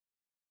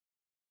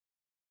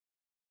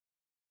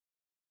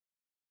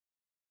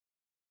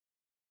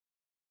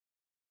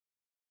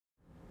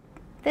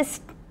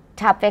This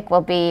topic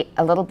will be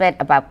a little bit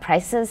about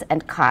prices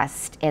and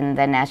cost in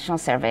the National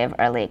Survey of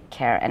Early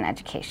Care and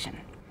Education.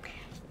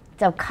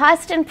 So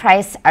cost and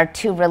price are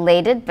two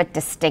related but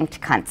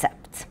distinct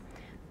concepts.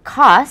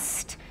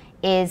 Cost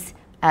is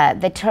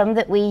the term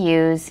that we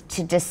use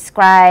to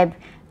describe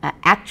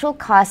actual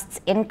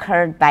costs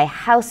incurred by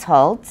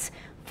households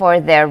for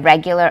their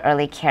regular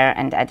early care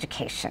and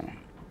education.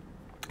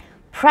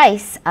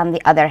 Price, on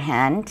the other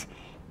hand,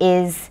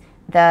 is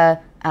a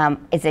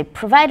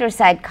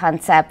provider-side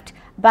concept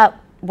about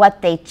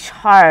what they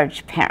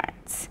charge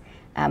parents.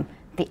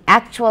 The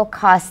actual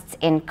costs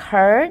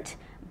incurred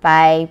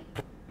by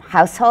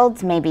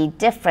households may be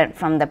different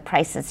from the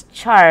prices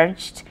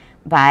charged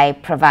by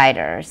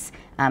providers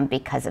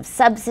because of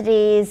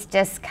subsidies,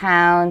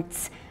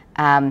 discounts,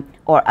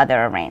 or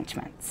other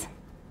arrangements.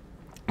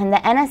 In the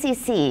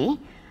NSECE,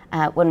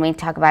 when we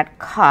talk about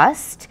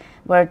cost,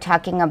 we're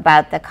talking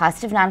about the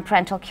cost of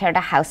non-parental care to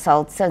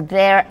households, so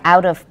their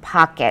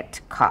out-of-pocket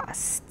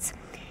costs.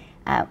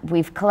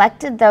 We've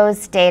collected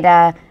those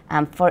data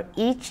for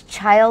each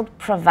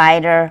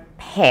child-provider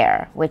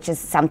pair, which is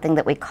something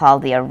that we call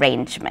the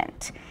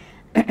arrangement.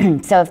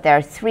 So if there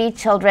are 3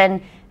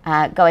 children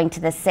going to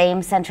the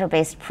same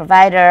center-based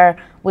provider,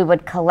 we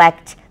would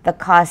collect the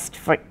cost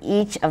for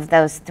each of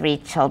those 3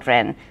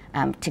 children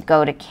to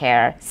go to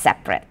care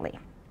separately.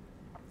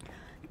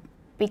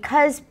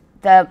 Because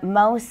the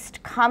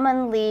most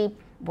commonly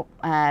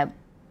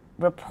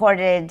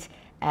reported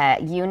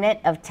unit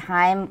of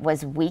time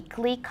was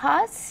weekly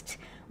cost,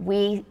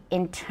 we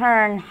in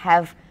turn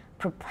have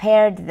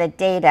prepared the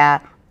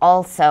data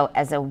also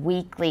as a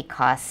weekly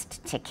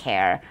cost to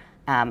care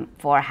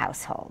for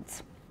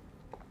households.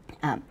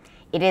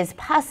 It is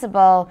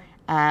possible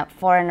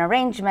for an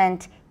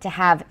arrangement to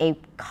have a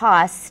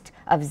cost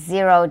of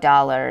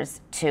 $0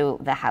 to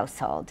the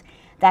household.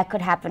 That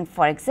could happen,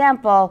 for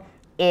example,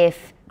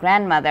 if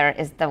grandmother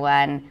is the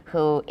one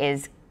who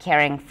is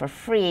caring for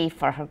free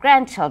for her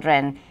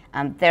grandchildren.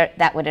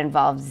 That would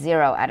involve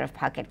 0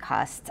 out-of-pocket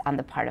costs on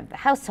the part of the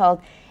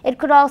household. It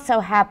could also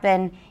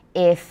happen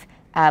if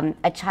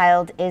a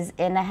child is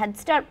in a Head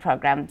Start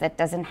program that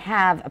doesn't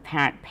have a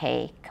parent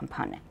pay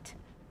component.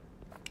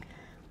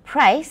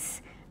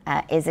 Price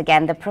is,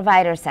 again, the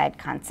provider-side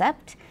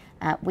concept.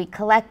 We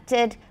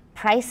collected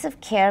price of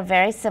care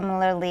very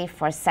similarly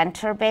for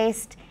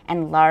center-based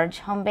and large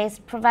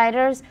home-based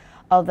providers,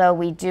 although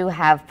we do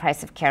have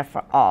price of care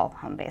for all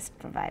home-based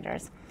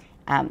providers.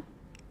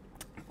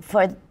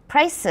 For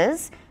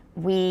prices,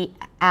 we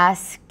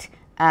asked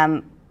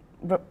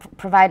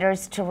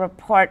providers to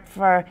report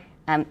for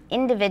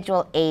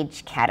individual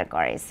age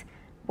categories.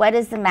 What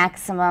is the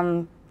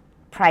maximum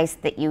price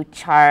that you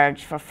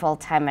charge for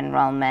full-time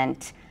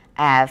enrollment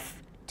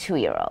of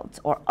 2-year-olds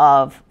or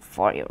of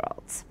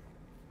 4-year-olds?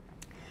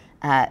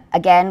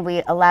 Again,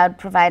 we allowed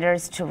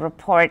providers to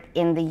report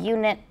in the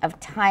unit of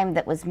time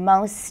that was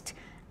most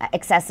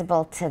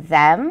accessible to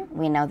them.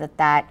 We know that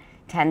that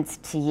tends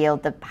to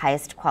yield the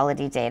highest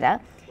quality data.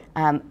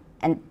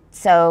 And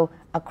so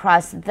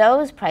across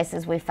those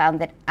prices, we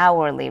found that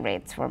hourly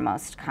rates were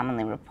most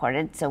commonly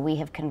reported. So we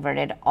have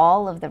converted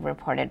all of the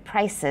reported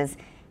prices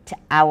to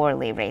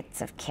hourly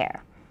rates of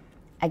care.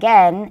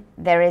 Again,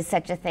 there is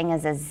such a thing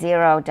as a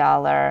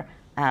 $0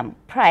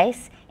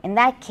 price. In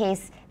that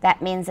case,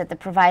 that means that the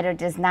provider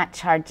does not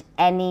charge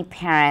any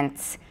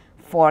parents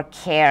for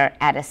care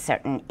at a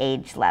certain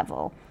age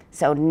level.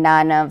 So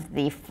none of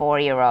the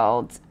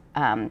 4-year-olds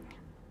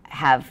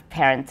have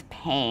parents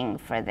paying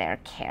for their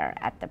care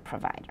at the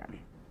provider.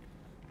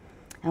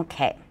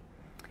 Okay,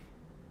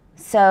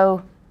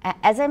 so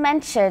as I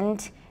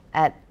mentioned,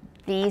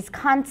 these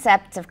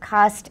concepts of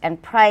cost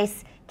and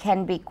price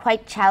can be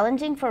quite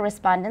challenging for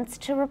respondents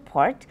to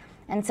report,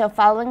 and so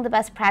following the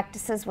best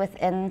practices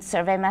within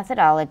survey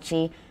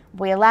methodology,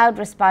 we allowed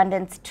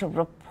respondents to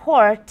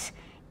report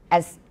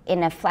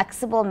in a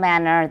flexible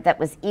manner that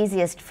was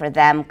easiest for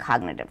them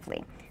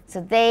cognitively.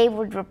 So they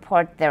would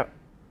report their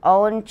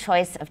own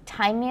choice of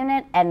time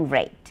unit and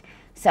rate.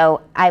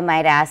 So I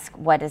might ask,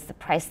 what is the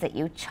price that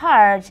you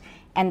charge?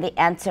 And the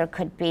answer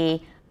could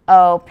be,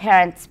 oh,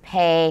 parents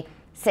pay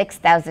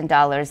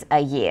 $6,000 a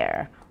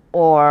year,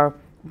 or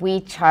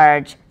we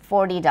charge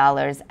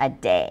 $40 a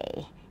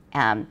day.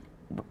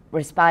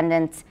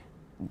 Respondents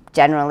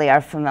generally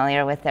are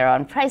familiar with their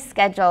own price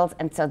schedules,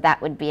 and so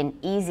that would be an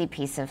easy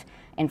piece of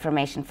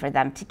information for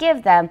them to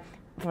give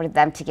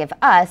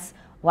us,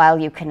 while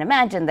you can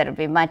imagine that it would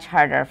be much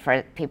harder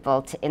for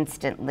people to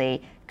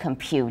instantly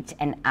compute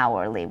an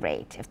hourly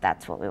rate if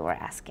that's what we were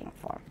asking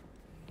for.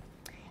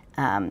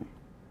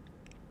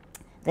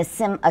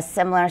 A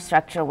similar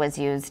structure was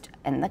used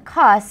in the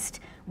cost,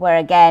 where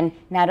again,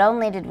 not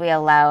only did we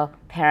allow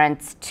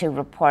parents to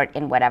report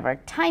in whatever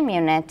time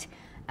unit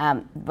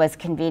was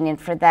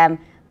convenient for them,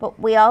 but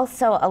we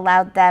also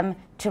allowed them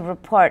to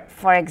report,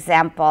 for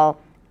example,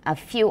 a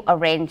few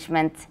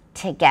arrangements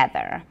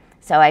together.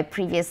 So I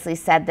previously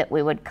said that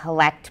we would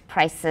collect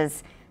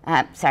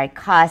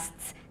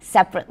costs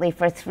separately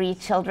for 3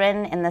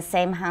 children in the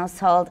same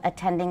household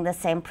attending the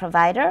same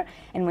provider.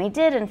 And we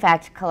did, in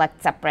fact,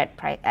 collect separate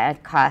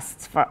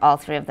costs for all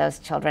 3 of those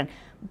children.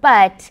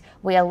 But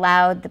we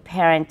allowed the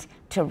parent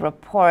to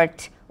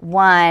report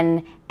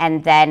one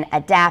and then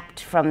adapt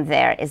from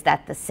there. Is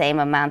that the same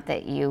amount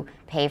that you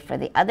pay for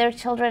the other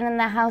children in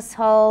the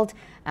household?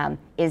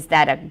 Is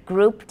that a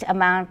grouped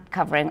amount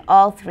covering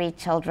all 3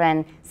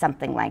 children?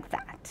 Something like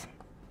that.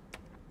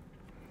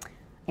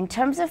 In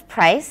terms of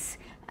price,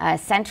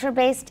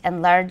 center-based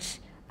and large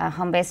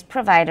home-based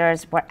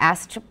providers were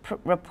asked to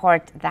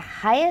report the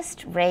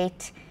highest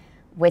rate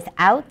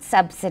without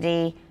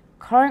subsidy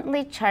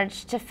currently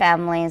charged to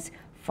families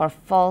for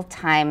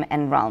full-time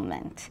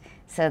enrollment.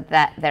 So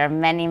that there are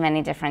many,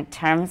 many different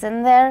terms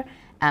in there.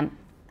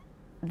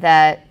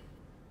 The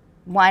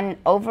one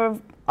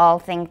overall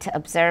thing to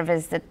observe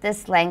is that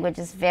this language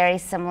is very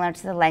similar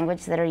to the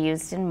language that are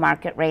used in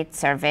market rate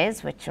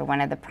surveys, which are one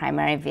of the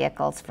primary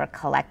vehicles for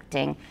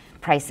collecting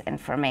price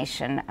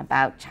information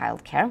about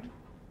childcare.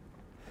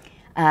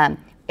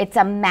 It's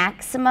a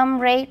maximum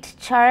rate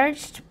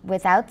charged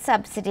without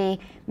subsidy,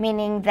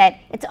 meaning that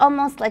it's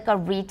almost like a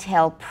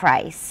retail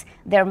price.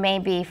 There may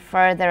be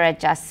further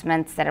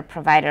adjustments that a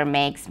provider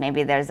makes.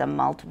 Maybe there's a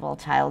multiple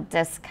child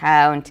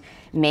discount.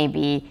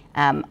 Maybe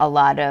a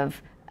lot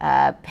of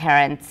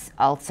parents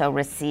also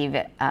receive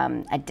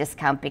a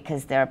discount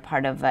because they're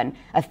part of an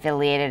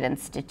affiliated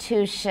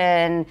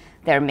institution.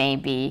 There may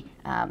be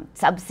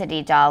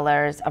subsidy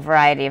dollars, a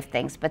variety of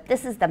things. But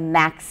this is the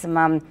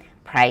maximum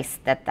price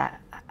that the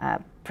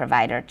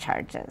provider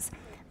charges.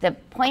 The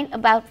point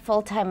about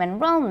full-time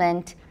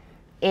enrollment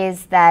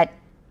is that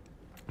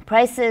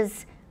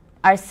prices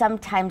are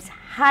sometimes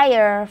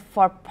higher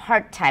for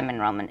part-time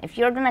enrollment. If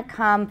you're going to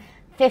come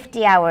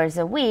 50 hours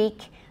a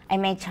week, I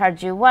may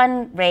charge you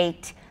one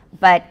rate,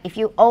 but if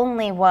you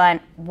only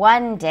want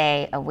 1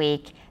 day a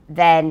week,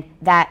 then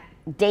that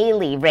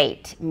daily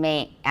rate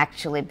may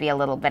actually be a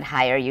little bit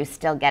higher. You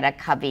still get a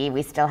cubby,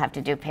 we still have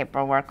to do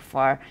paperwork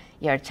for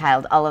your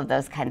child, all of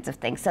those kinds of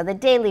things. So the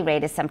daily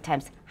rate is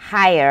sometimes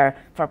higher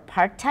for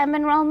part-time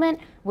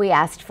enrollment. We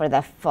asked for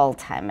the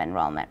full-time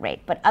enrollment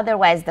rate, but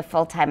otherwise the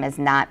full-time is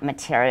not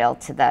material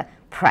to the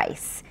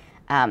price.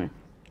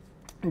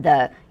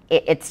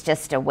 It's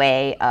just a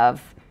way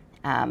of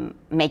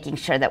making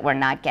sure that we're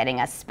not getting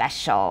a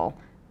special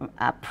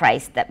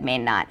price that may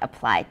not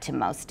apply to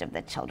most of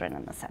the children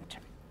in the center.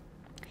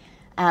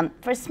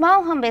 For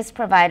small home-based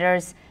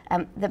providers,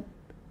 the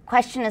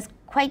question is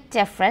quite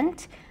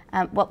different.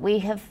 What we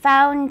have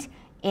found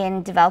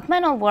in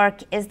developmental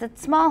work is that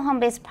small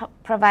home-based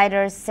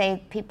providers,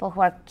 say people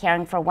who are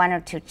caring for 1 or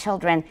 2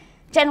 children,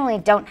 generally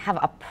don't have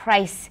a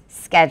price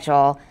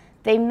schedule.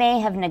 They may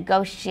have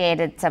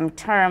negotiated some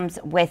terms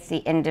with the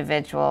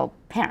individual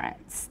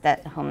parents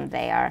whom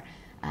they are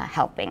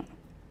helping.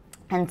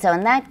 And so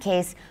in that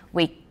case,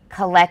 we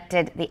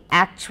collected the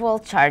actual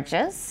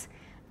charges.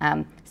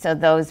 So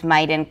those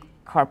might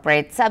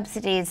incorporate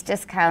subsidies,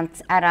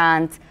 discounts,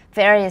 add-ons,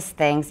 various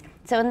things.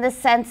 So in this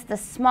sense, the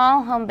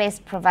small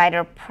home-based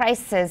provider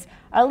prices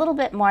are a little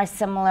bit more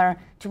similar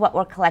to what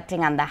we're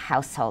collecting on the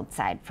household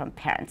side from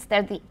parents.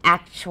 They're the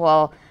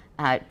actual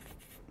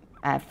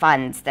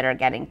funds that are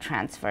getting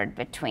transferred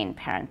between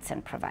parents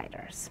and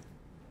providers.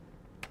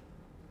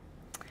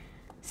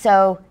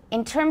 So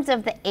in terms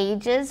of the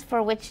ages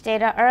for which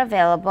data are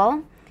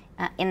available,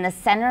 in the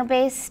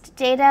center-based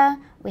data,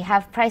 we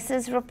have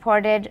prices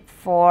reported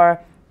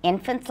for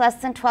infants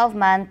less than 12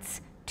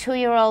 months,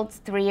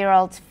 2-year-olds,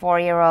 3-year-olds,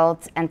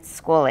 4-year-olds, and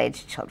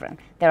school-age children.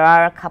 There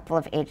are a couple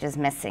of ages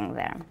missing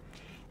there.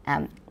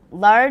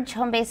 Large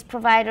home-based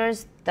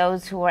providers,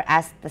 those who were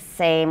asked the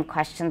same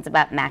questions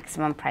about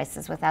maximum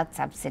prices without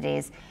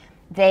subsidies,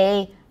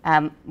 they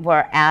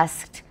were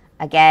asked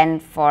again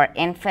for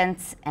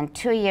infants and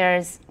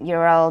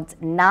 2-year-olds,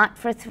 not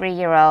for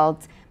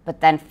 3-year-olds, but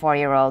then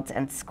 4-year-olds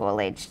and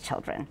school-age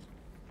children.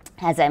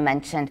 As I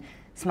mentioned,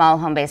 small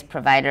home-based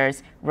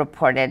providers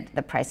reported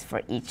the price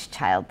for each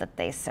child that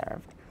they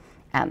served.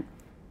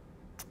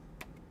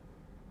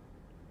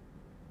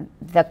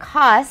 The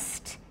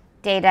cost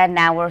data,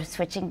 now we're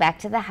switching back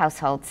to the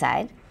household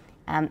side.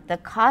 The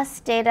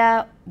cost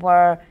data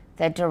were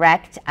the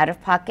direct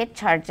out-of-pocket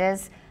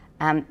charges.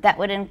 That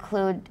would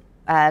include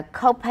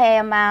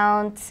copay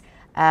amounts.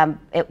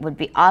 It would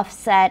be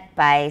offset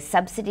by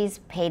subsidies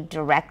paid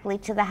directly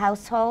to the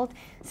household.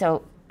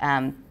 So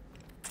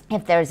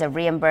if there's a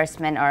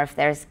reimbursement or if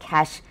there's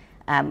cash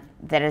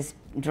that is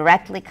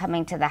directly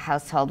coming to the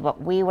household,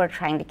 what we were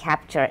trying to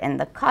capture in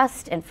the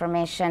cost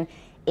information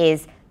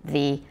is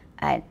the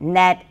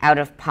net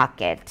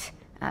out-of-pocket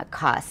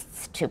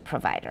costs to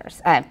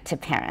providers, to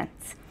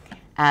parents.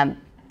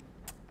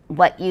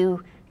 What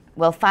you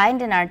will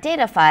find in our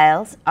data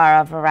files are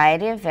a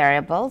variety of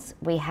variables.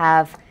 We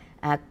have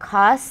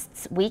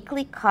costs,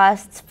 weekly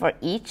costs for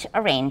each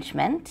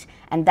arrangement,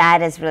 and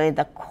that is really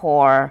the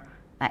core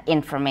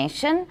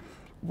information.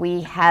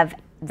 We have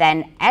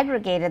then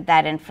aggregated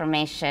that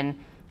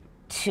information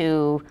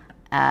to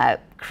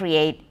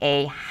create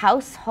a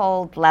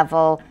household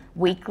level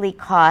weekly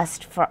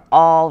cost for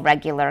all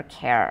regular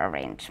care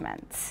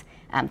arrangements.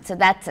 So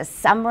that's a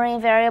summary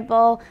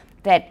variable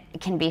that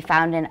can be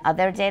found in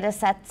other data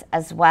sets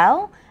as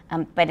well.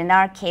 But in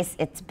our case,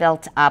 it's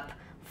built up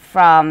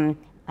from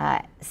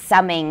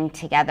summing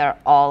together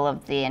all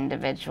of the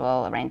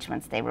individual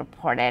arrangements they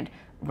reported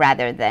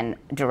rather than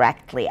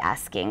directly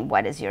asking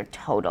what is your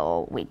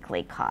total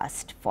weekly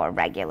cost for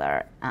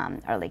regular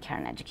early care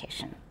and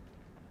education.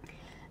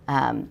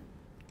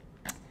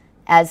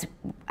 As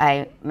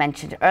I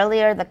mentioned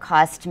earlier, the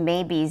cost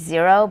may be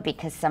zero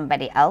because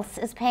somebody else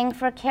is paying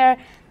for care.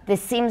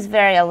 This seems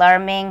very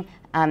alarming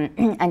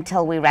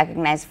until we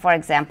recognize, for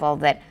example,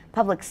 that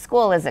public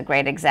school is a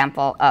great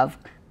example of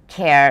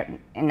care,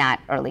 not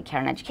early care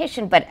and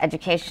education, but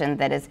education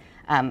that is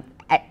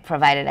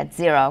provided at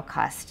zero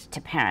cost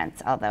to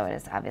parents, although it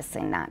is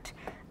obviously not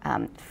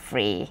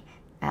free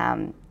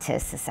to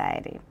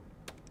society.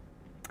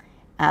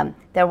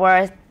 There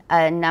were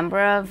a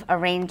number of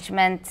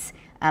arrangements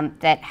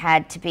that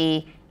had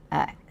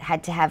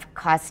to have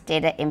cost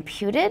data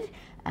imputed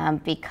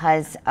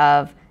because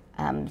of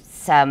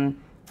some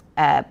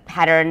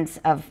patterns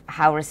of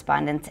how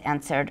respondents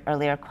answered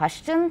earlier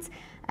questions.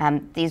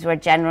 These were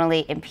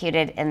generally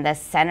imputed in the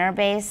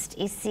center-based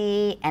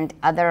EC and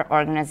other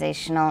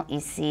organizational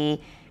EC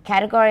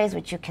categories,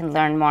 which you can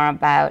learn more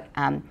about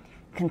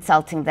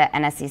consulting the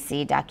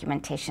NSECE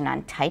documentation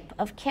on type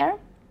of care.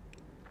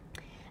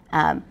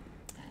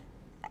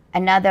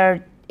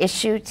 Another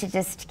issue to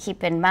just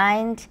keep in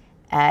mind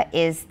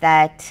is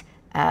that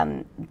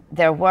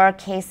there were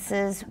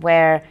cases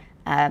where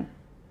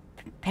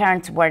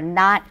parents were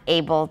not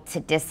able to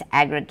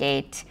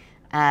disaggregate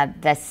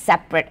the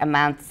separate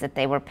amounts that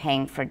they were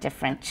paying for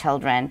different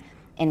children,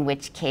 in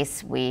which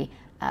case we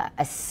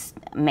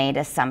made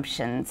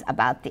assumptions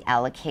about the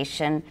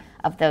allocation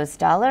of those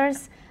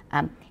dollars.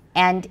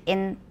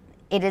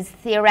 It is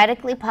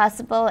theoretically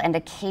possible and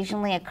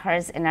occasionally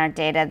occurs in our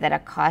data that a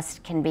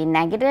cost can be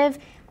negative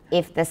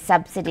if the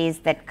subsidies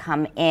that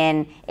come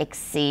in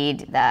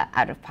exceed the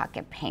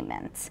out-of-pocket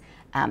payments.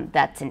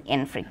 That's an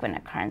infrequent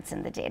occurrence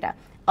in the data.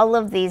 All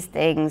of these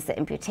things, the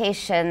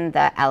imputation,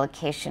 the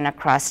allocation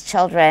across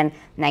children,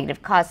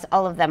 negative costs,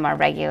 all of them are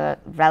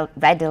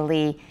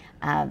readily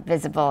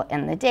visible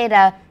in the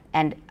data,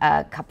 and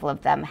a couple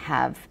of them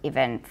have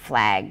even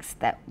flags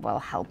that will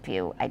help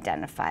you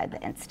identify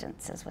the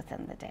instances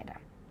within the data.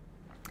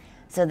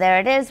 So there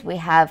it is. We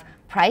have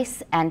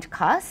price and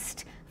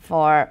cost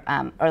for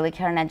early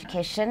care and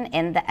education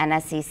in the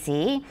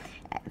NSECE.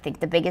 I think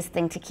the biggest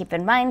thing to keep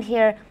in mind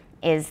here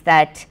is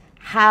that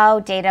how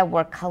data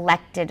were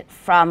collected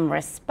from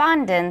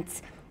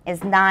respondents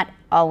is not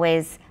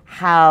always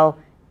how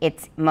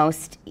it's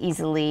most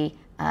easily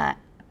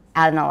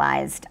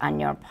analyzed on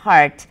your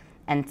part.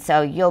 And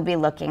so you'll be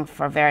looking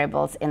for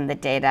variables in the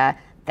data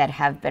that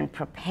have been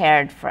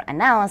prepared for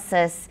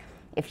analysis.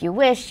 If you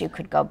wish, you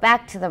could go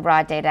back to the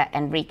raw data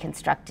and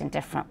reconstruct in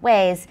different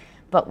ways,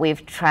 but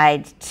we've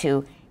tried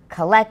to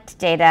collect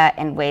data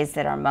in ways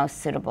that are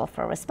most suitable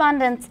for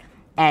respondents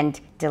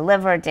and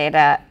deliver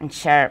data and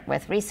share it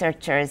with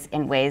researchers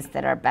in ways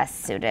that are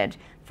best suited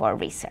for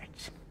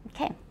research.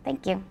 Okay,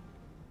 thank you.